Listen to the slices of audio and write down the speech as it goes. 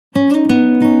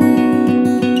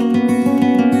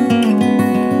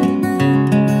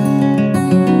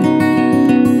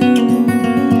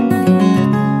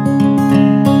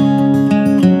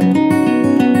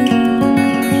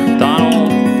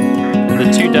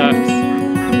ducks,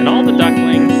 and all the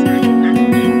ducklings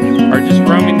are just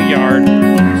roaming the yard.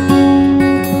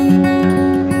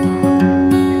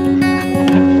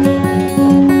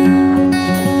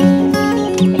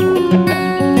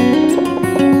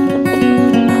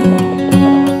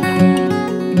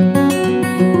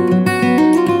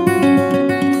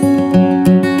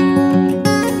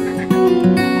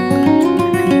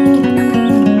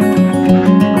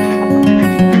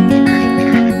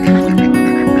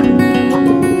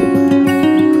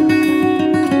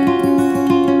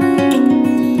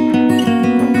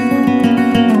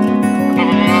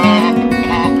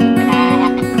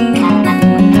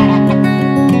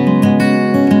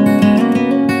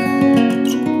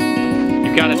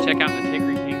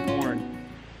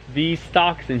 These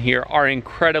stalks in here are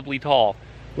incredibly tall.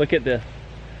 Look at this.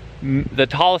 The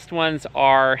tallest ones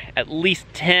are at least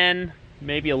 10,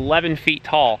 maybe 11 feet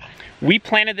tall. We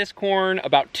planted this corn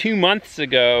about 2 months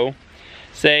ago.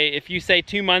 If you say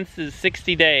 2 months is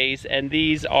 60 days, and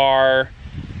these are,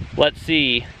 let's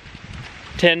see,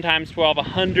 10 times 12,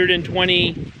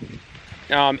 120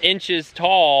 inches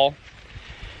tall.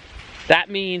 That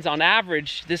means on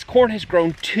average, this corn has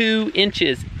grown 2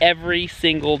 inches every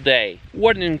single day.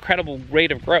 What an incredible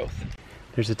rate of growth.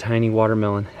 There's a tiny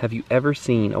watermelon. Have you ever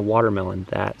seen a watermelon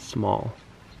that small?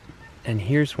 And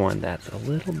here's one that's a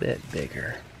little bit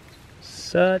bigger.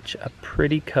 Such a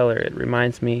pretty color. It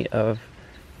reminds me of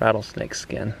rattlesnake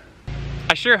skin.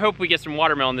 I sure hope we get some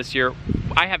watermelon this year.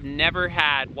 I have never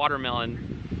had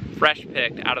watermelon fresh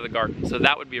picked out of the garden, so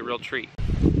that would be a real treat.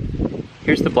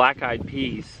 Here's the black-eyed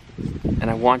peas. And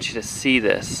I want you to see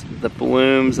this. The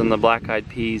blooms and the black-eyed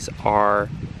peas are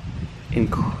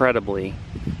incredibly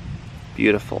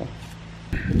beautiful.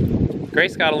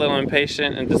 Grace got a little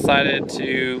impatient and decided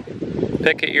to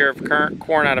pick an ear of current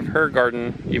corn out of her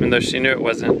garden, even though she knew it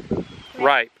wasn't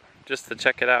ripe, just to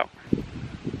check it out.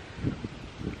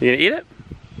 You gonna eat it?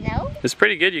 No. It's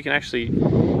pretty good. You can actually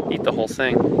eat the whole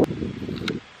thing.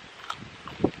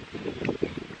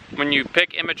 When you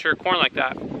pick immature corn like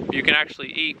that, you can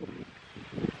actually eat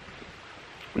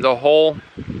the whole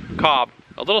cob.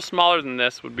 A little smaller than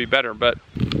this would be better, but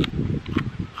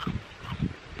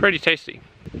pretty tasty.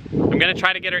 I'm gonna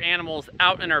try to get our animals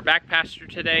out in our back pasture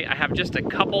today. I have just a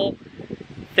couple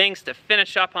things to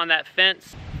finish up on that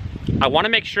fence. I wanna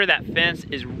make sure that fence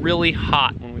is really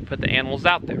hot when we put the animals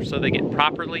out there so they get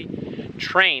properly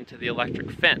trained to the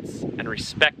electric fence and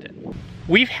respect it.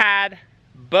 We've had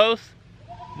both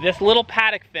this little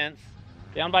paddock fence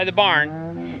down by the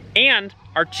barn and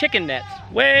our chicken nets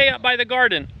way up by the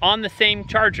garden on the same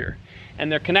charger,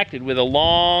 and they're connected with a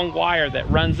long wire that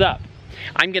runs up.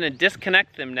 I'm gonna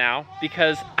disconnect them now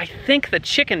because I think the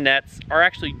chicken nets are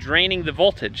actually draining the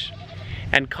voltage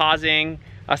and causing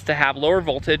us to have lower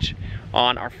voltage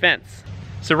on our fence.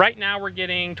 So right now we're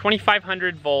getting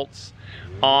 2,500 volts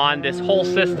on this whole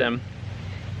system.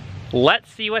 Let's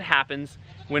see what happens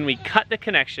when we cut the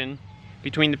connection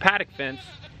between the paddock fence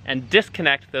and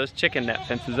disconnect those chicken net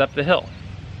fences up the hill.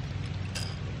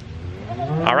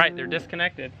 All right, they're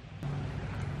disconnected.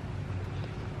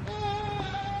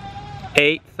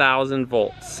 8,000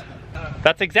 volts.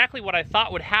 That's exactly what I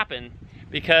thought would happen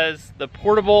because the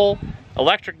portable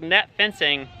electric net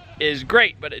fencing is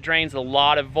great, but it drains a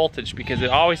lot of voltage because it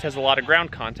always has a lot of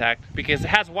ground contact because it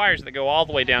has wires that go all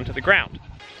the way down to the ground.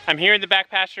 I'm here in the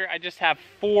back pasture. I just have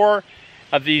 4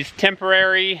 of these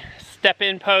temporary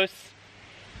step-in posts.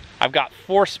 I've got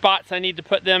 4 spots I need to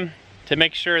put them to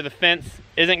make sure the fence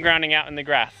isn't grounding out in the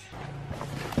grass.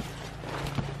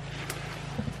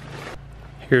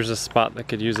 Here's a spot that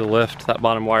could use a lift. That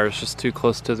bottom wire is just too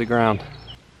close to the ground.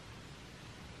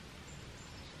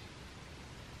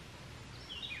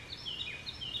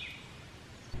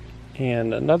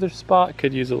 And another spot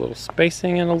could use a little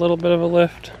spacing and a little bit of a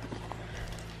lift.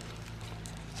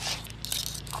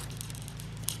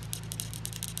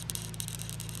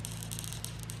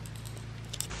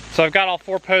 So I've got all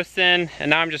 4 posts in,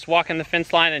 and now I'm just walking the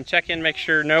fence line and checking, make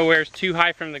sure nowhere's too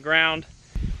high from the ground.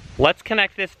 Let's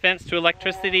connect this fence to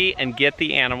electricity and get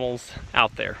the animals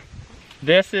out there.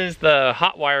 This is the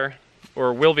hot wire,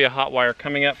 or will be a hot wire,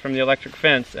 coming up from the electric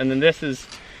fence, and then this is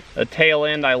a tail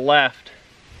end I left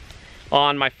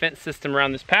on my fence system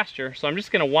around this pasture. So I'm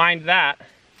just gonna wind that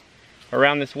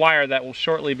around this wire that will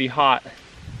shortly be hot.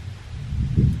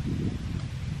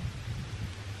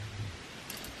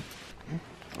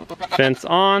 Fence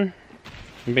on.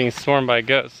 I'm being swarmed by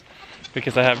goats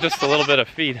because I have just a little bit of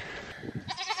feed.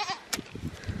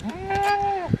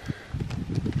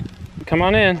 Come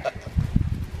on in.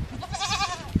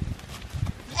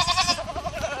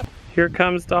 Here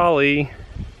comes Dolly.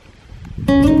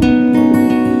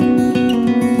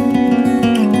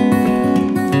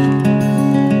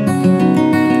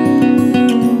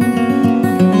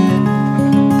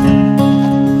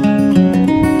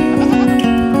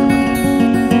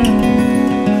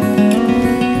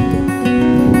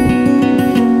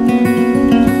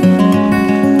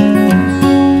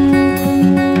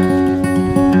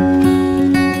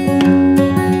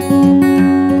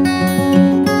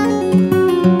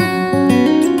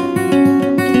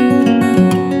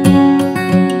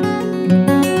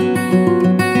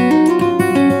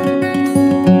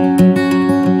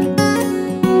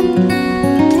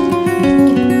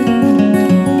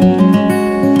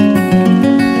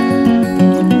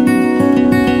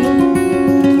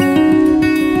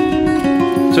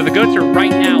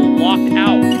 now locked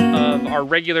out of our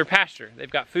regular pasture. They've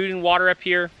got food and water up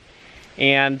here,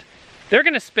 and they're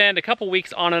gonna spend a couple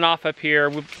weeks on and off up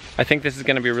here. I think this is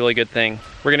gonna be a really good thing.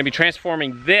 We're gonna be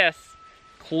transforming this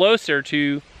closer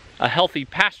to a healthy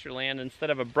pasture land instead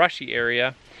of a brushy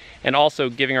area, and also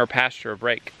giving our pasture a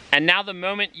break. And now the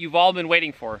moment you've all been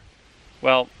waiting for.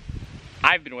 Well,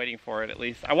 I've been waiting for it at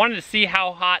least. I wanted to see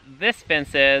how hot this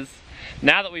fence is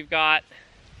now that we've got,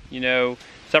 you know,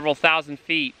 several thousand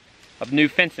feet of new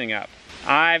fencing up.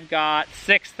 I've got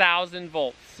 6,000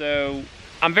 volts, so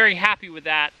I'm very happy with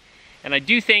that. And I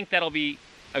do think that'll be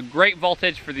a great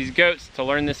voltage for these goats to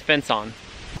learn this fence on.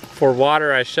 For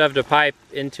water, I shoved a pipe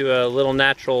into a little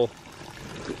natural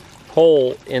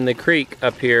hole in the creek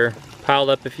up here, piled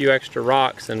up a few extra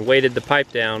rocks and weighted the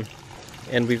pipe down,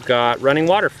 and we've got running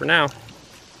water for now.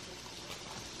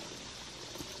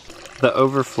 The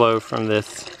overflow from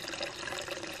this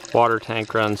water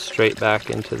tank runs straight back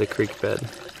into the creek bed.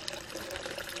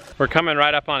 We're coming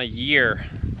right up on a year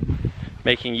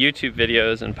making YouTube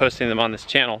videos and posting them on this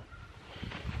channel.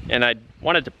 And I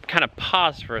wanted to kind of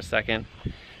pause for a second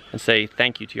and say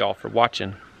thank you to y'all for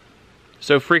watching.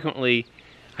 So frequently,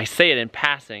 I say it in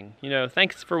passing, you know,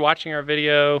 thanks for watching our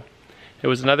video. It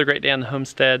was another great day on the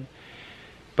homestead.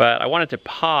 But I wanted to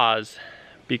pause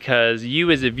because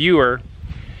you as a viewer,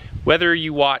 whether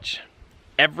you watch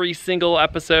every single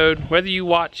episode, whether you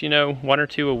watch, you know, 1 or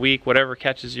 2 a week, whatever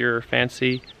catches your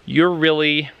fancy, you're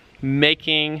really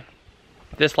making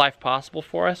this life possible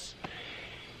for us.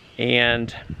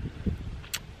 And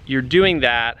you're doing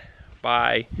that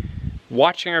by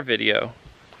watching our video,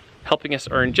 helping us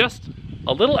earn just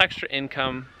a little extra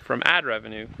income from ad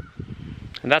revenue.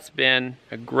 And that's been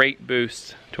a great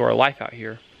boost to our life out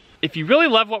here. If you really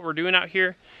love what we're doing out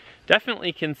here,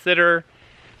 definitely consider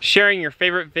sharing your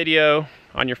favorite video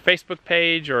on your Facebook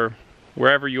page or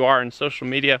wherever you are in social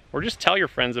media, or just tell your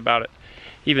friends about it,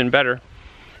 even better.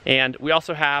 And we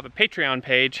also have a Patreon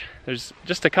page. There's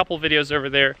just a couple videos over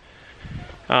there.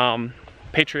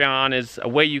 Patreon is a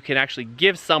way you can actually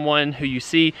give someone who you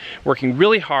see working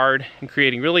really hard and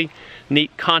creating really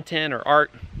neat content or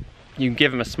art. You can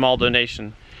give them a small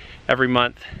donation every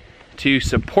month to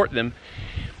support them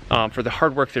for the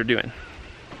hard work they're doing.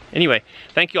 Anyway,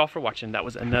 thank you all for watching. That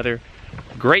was another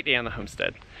great day on the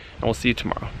homestead, and we'll see you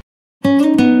tomorrow.